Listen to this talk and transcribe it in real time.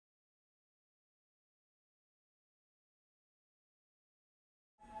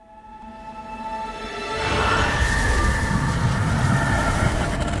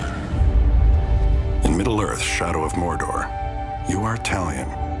of Mordor. You are Talion,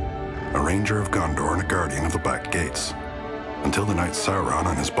 a ranger of Gondor and a guardian of the Black Gates, until the night Sauron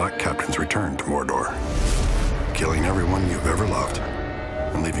and his black captains returned to Mordor, killing everyone you've ever loved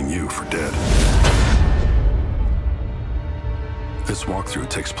and leaving you for dead. This walkthrough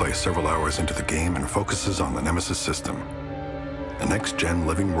takes place several hours into the game and focuses on the Nemesis system, a next-gen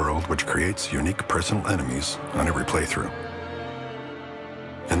living world which creates unique personal enemies on every playthrough.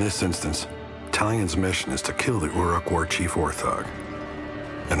 In this instance, Talion's mission is to kill the Uruk war chief Orthog.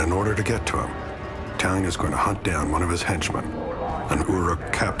 And in order to get to him, Talion is going to hunt down one of his henchmen, an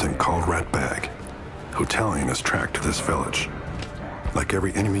Uruk captain called Ratbag, who Talion has tracked to this village. Like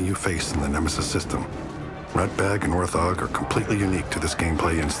every enemy you face in the Nemesis system, Ratbag and Orthog are completely unique to this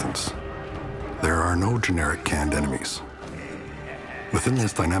gameplay instance. There are no generic canned enemies. Within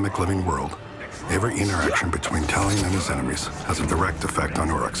this dynamic living world, every interaction between Talion and his enemies has a direct effect on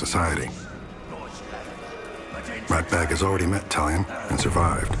Uruk society. Ratbag has already met Talion and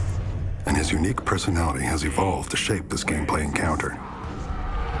survived, and his unique personality has evolved to shape this gameplay encounter.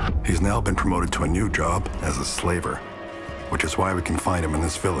 He's now been promoted to a new job as a slaver, which is why we can find him in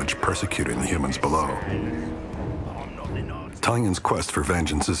this village persecuting the humans below. Talion's quest for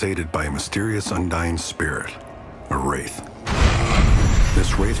vengeance is aided by a mysterious undying spirit, a wraith.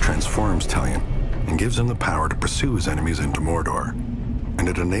 This wraith transforms Talion and gives him the power to pursue his enemies into Mordor, and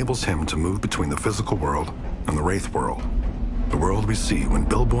it enables him to move between the physical world and the wraith world, the world we see when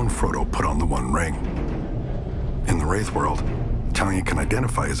Bilbo and Frodo put on the One Ring. In the wraith world, Talion can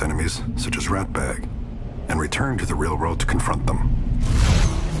identify his enemies, such as Ratbag, and return to the real world to confront them.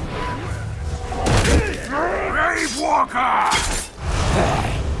 Grave Walker!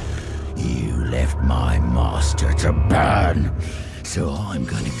 You left my master to burn, so I'm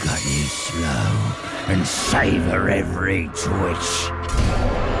gonna gut you slow and savor every twitch.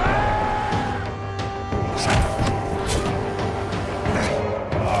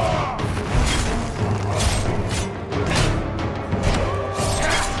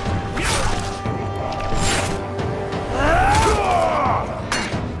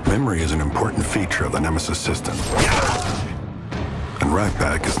 Memory is an important feature of the Nemesis system, and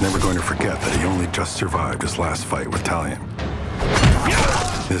Ratbag is never going to forget that he only just survived his last fight with Talion.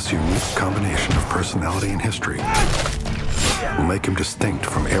 This unique combination of personality and history will make him distinct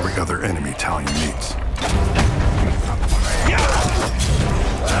from every other enemy Talion meets.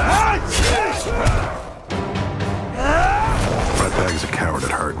 Ratbag is a coward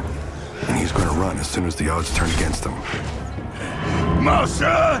at heart, and he's going to run as soon as the odds turn against him. Master,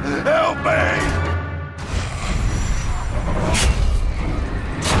 help me!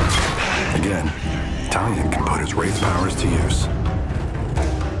 Again, Talion can put his wraith powers to use.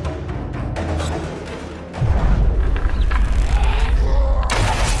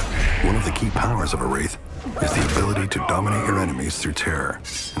 One of the key powers of a wraith is the ability to dominate your enemies through terror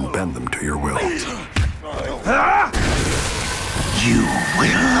and bend them to your will. You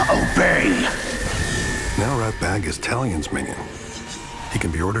will obey! Now Ratbag is Talion's minion. He can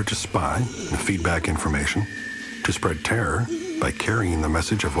be ordered to spy and feed back information, to spread terror by carrying the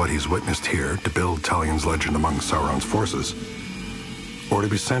message of what he's witnessed here to build Talion's legend among Sauron's forces, or to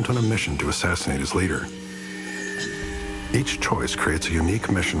be sent on a mission to assassinate his leader. Each choice creates a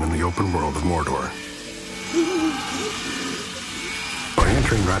unique mission in the open world of Mordor. By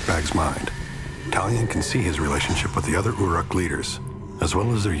entering Ratbag's mind, Talion can see his relationship with the other Uruk leaders, as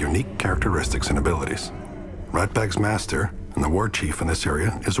well as their unique characteristics and abilities. Ratbag's master and the war chief in this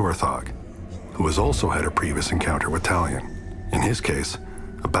area is Orthog, who has also had a previous encounter with Talion. In his case,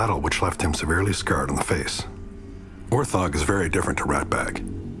 a battle which left him severely scarred on the face. Orthog is very different to Ratbag.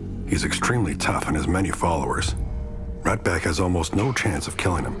 He's extremely tough and has many followers. Ratbag has almost no chance of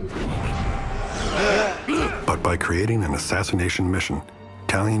killing him. But by creating an assassination mission,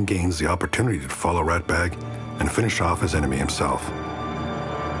 Talion gains the opportunity to follow Ratbag and finish off his enemy himself.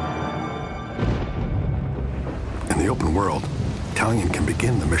 In the open world, Talion can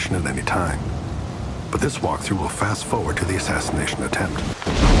begin the mission at any time, but this walkthrough will fast forward to the assassination attempt.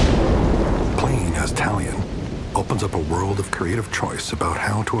 Playing as Talion opens up a world of creative choice about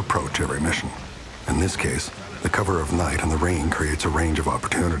how to approach every mission. In this case, the cover of night and the rain creates a range of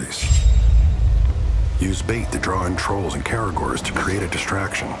opportunities. Use bait to draw in trolls and Caragors to create a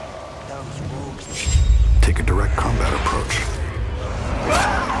distraction. Take a direct combat approach.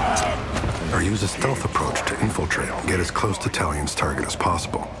 Or use a stealth approach to infiltrate and get as close to Talion's target as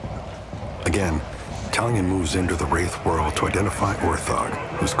possible. Again, Talion moves into the Wraith world to identify Orthog,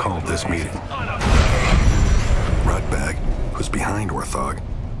 who's called this meeting. Ratbag, who's behind Orthog,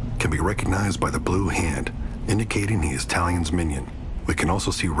 can be recognized by the blue hand, indicating he is Talion's minion. We can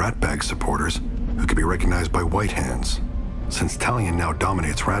also see Ratbag's supporters, who can be recognized by white hands. Since Talion now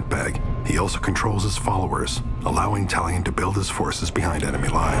dominates Ratbag, he also controls his followers, allowing Talion to build his forces behind enemy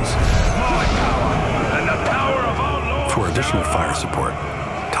lines. My power and the power of our Lord. For additional fire support,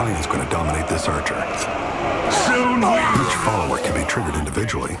 Talion's going to dominate this archer. Soon Each follower can be triggered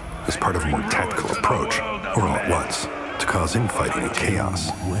individually as part of a more tactical approach, or all at once, to cause infighting and chaos.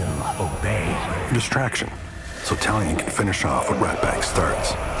 Will obey. Distraction, so Talion can finish off what Ratbag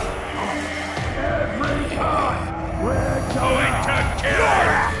starts. going to kill.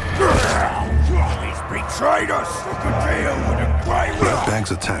 He's betrayed us.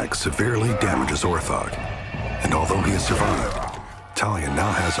 Ratbag's attack severely damages Orthog, and although he has survived, Talion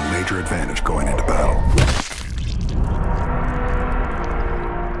now has a major advantage going into battle.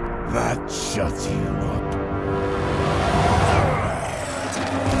 That shuts you up.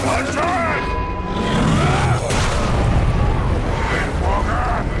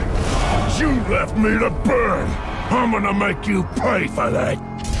 You left me to burn. I'm gonna make you pay for that.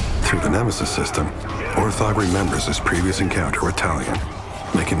 Through the Nemesis system, Orthog remembers his previous encounter with Talion,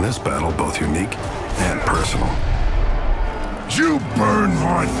 making this battle both unique and personal. You burn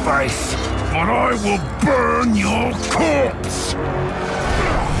my face, but I will burn your corpse.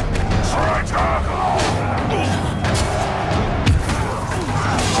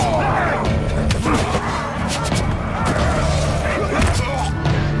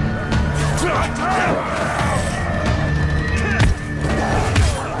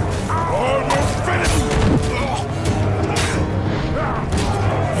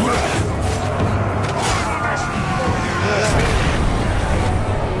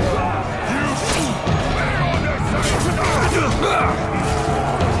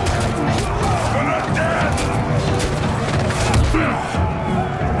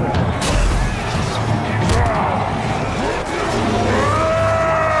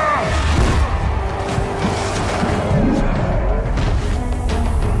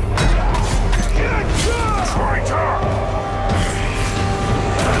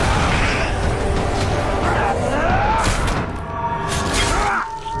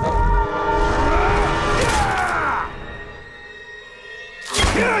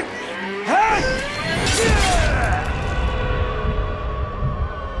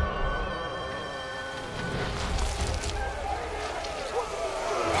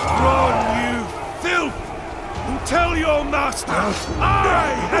 Tell your master,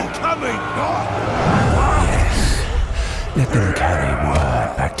 I am coming! Yes. Let them carry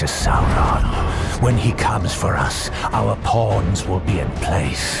word back to Sauron. When he comes for us, our pawns will be in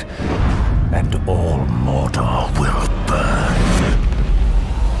place, and all Mordor will burn.